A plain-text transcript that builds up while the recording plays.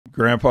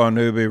Grandpa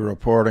Newbie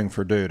reporting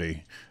for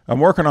duty. I'm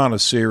working on a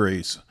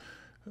series,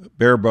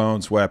 bare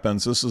bones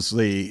weapons. This is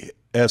the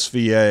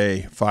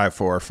SVA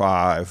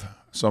 545.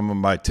 Some of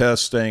my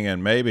testing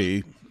and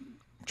maybe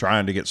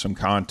trying to get some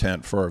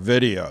content for a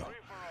video.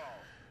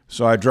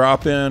 So I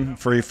drop in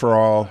free for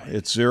all.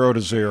 It's 0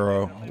 to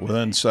 0.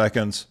 Within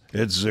seconds,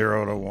 it's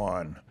 0 to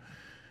 1.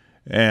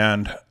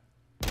 And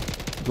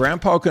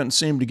Grandpa couldn't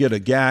seem to get a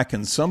gack,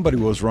 and somebody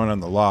was running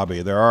the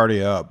lobby. They're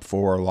already up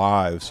 4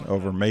 lives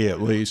over me at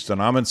least,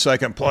 and I'm in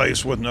second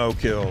place with no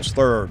kills,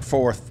 third,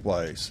 fourth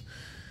place.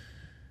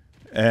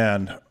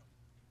 And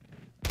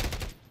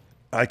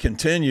I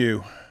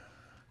continue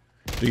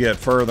to get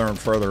further and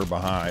further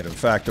behind. In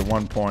fact, at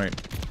one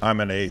point, I'm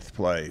in 8th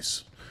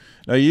place.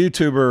 Now,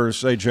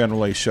 YouTubers, they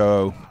generally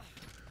show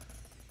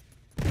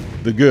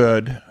the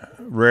good,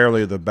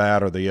 rarely the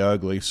bad or the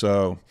ugly,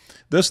 so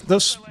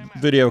this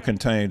video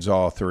contains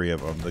all three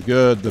of them, the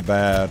good, the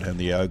bad, and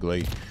the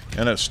ugly.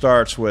 And it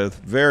starts with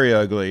very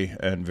ugly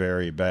and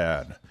very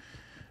bad.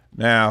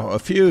 Now, a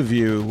few of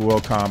you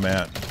will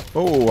comment,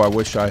 oh, I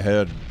wish I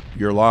had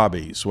your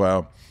lobbies.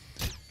 Well,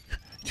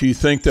 do you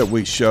think that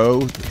we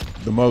show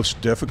the most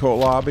difficult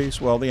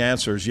lobbies? Well, the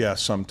answer is yes,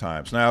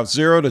 sometimes. Now,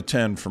 0 to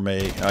 10 for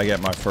me, I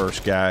get my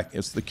first gack.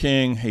 It's the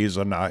king, he's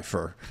a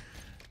knifer.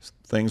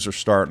 Things are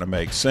starting to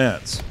make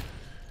sense.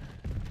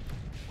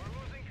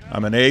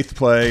 I'm in 8th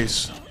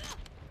place,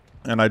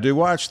 and I do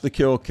watch the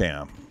kill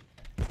cam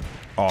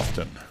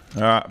often.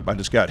 I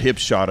just got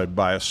hip-shotted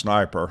by a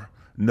sniper,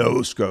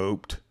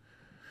 no-scoped.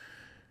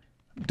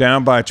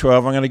 Down by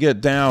 12. I'm going to get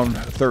down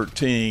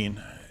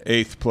 13,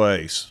 8th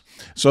place.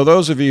 So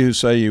those of you who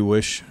say you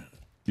wish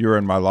you were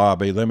in my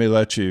lobby, let me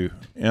let you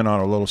in on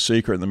a little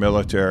secret in the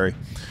military.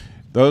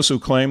 Those who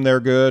claim they're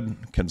good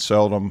can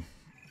seldom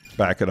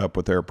back it up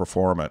with their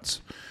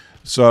performance.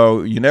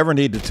 So you never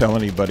need to tell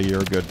anybody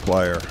you're a good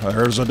player.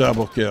 There's a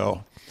double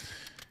kill.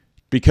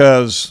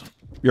 Because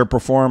your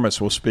performance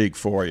will speak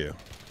for you.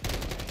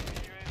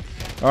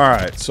 All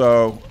right,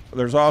 so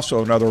there's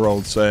also another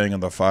old saying in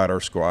the fighter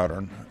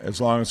squadron.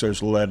 As long as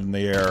there's lead in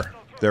the air,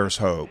 there's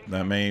hope.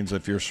 That means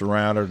if you're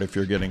surrounded, if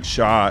you're getting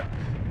shot,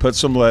 put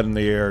some lead in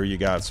the air, you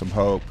got some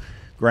hope.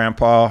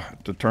 Grandpa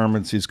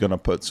determines he's going to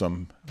put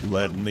some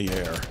lead in the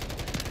air.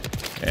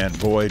 And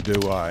boy,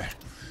 do I.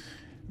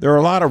 There are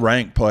a lot of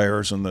ranked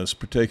players in this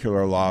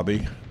particular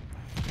lobby,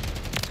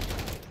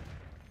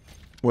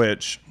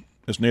 which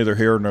is neither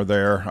here nor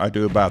there. I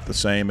do about the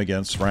same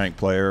against ranked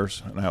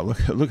players. Now look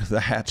at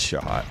that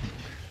shot.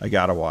 I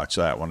got to watch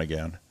that one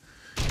again.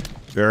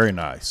 Very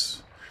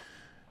nice.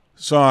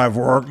 So I've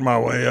worked my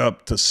way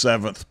up to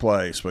 7th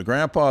place, but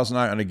Grandpa's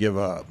not going to give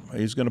up.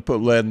 He's going to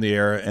put lead in the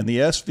air, and the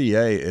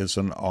SVA is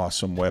an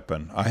awesome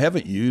weapon. I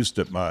haven't used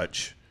it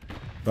much,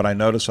 but I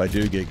notice I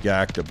do get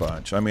gacked a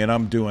bunch. I mean,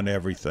 I'm doing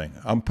everything.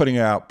 I'm putting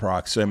out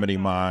proximity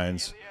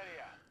mines,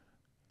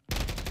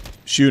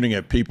 shooting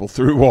at people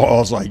through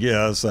walls, I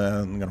guess, and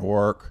I'm going to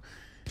work.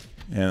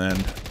 And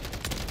then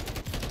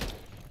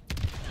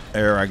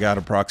there I got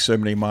a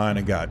proximity mine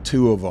and got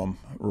 2 of them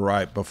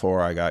right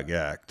before I got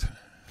gacked.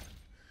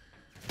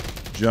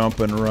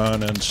 Jumping,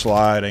 running,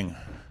 sliding.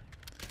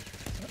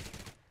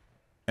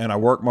 And I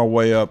work my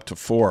way up to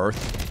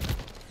 4th.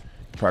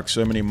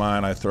 Proximity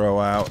mine I throw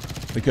out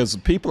because the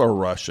people are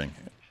rushing.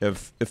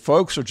 If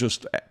folks are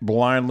just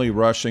blindly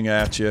rushing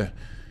at you,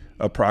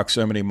 a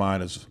proximity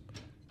mine is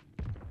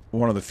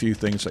one of the few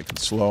things that can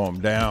slow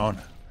them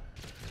down.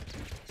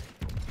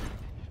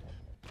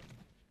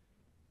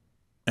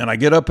 And I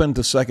get up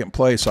into 2nd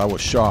place. I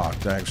was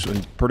shocked,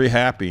 actually, pretty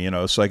happy. You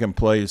know, 2nd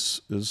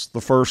place is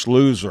the first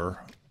loser,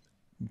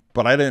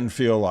 but I didn't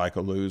feel like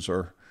a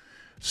loser.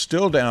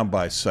 Still down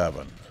by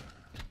 7.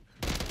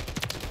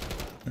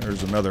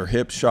 There's another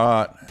hip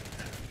shot.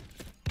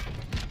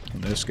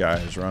 And this guy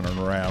is running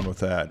around with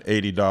that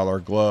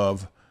 $80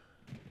 glove.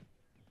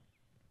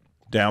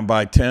 Down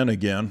by 10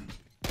 again.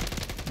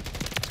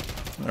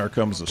 There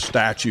comes a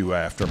statue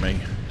after me.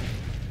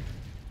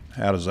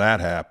 How does that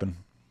happen?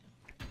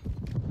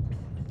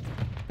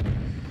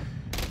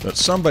 But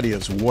somebody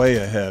is way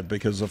ahead,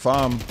 because if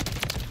I'm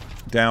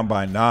down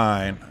by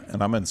 9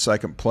 and I'm in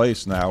 2nd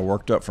place now,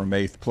 worked up from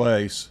 8th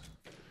place,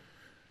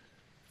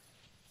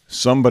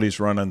 somebody's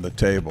running the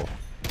table.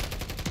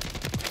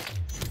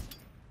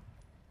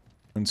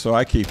 And so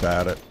I keep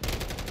at it.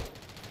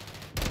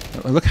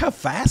 Look how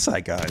fast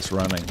that guy's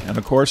running. And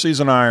of course he's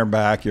an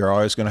ironback. You're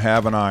always going to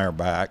have an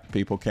ironback.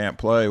 People can't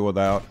play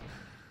without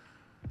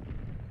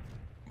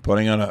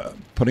putting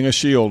a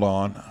shield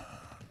on.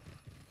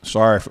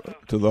 Sorry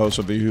to those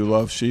of you who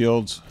love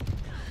shields.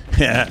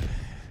 Yeah,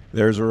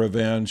 there's a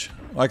revenge.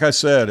 Like I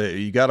said,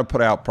 you got to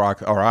put out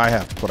I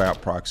have to put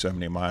out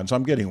proximity mines.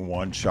 I'm getting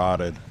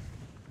one-shotted.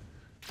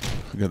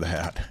 Look at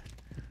that.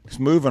 He's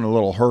moving a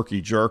little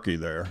herky-jerky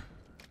there.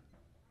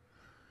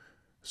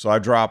 So I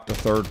dropped to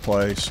 3rd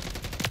place.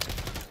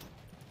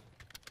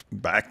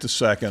 Back to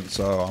 2nd,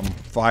 so I'm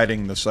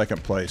fighting the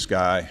 2nd place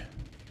guy.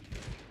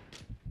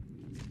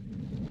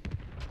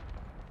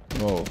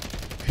 Little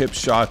hip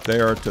shot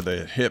there to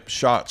the hip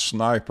shot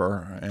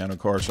sniper, and of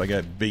course I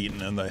got beaten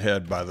in the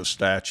head by the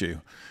statue.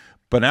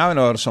 But now I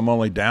notice I'm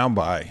only down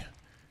by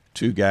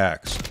 2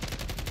 gacks.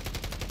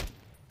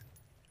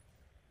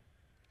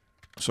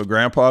 So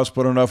Grandpa's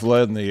put enough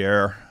lead in the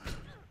air.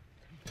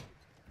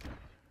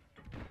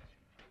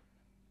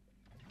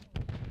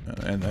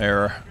 And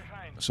there,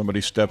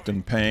 somebody stepped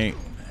in paint,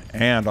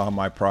 and on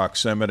my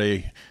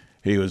proximity,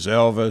 he was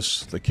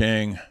Elvis, the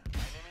king.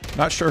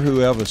 Not sure who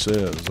Elvis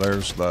is.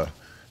 There's the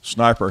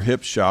sniper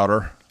hip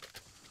shotter.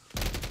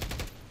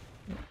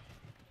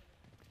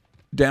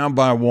 Down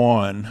by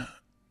 1.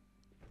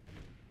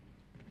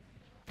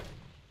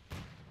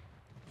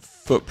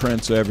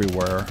 Footprints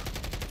everywhere.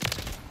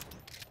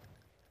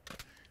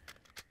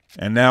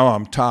 And now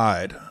I'm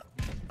tied.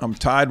 I'm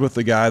tied with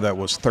the guy that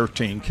was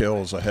 13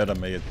 kills ahead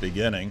of me at the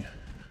beginning.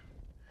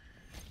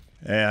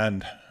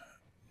 And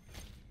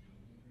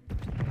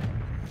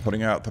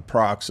putting out the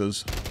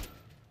proxes,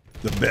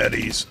 the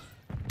Bettys.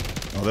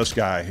 Oh, this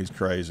guy, he's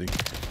crazy.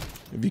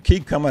 If you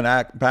keep coming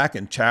back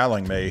and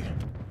challenging me,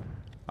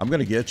 I'm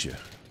going to get you.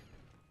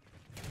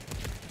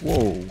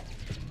 Whoa.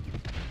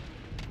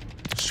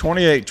 It's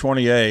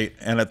 28-28,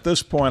 and at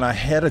this point I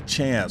had a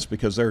chance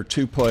because there are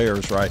 2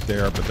 players right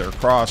there, but they're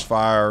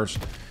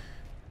crossfires.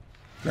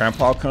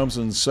 Grandpa comes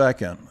in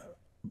second,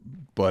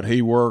 but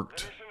he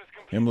worked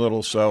him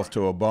little self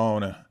to a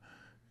bone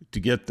to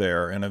get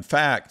there. And in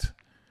fact,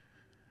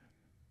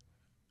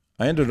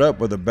 I ended up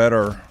with a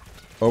better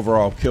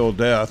overall kill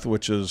death,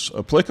 which is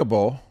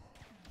applicable.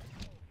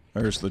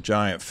 There's the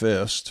giant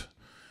fist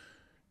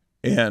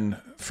in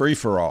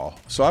free-for-all.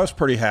 So I was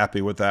pretty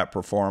happy with that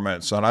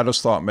performance, and I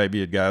just thought maybe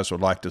you guys would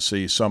like to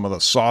see some of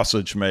the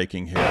sausage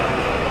making here.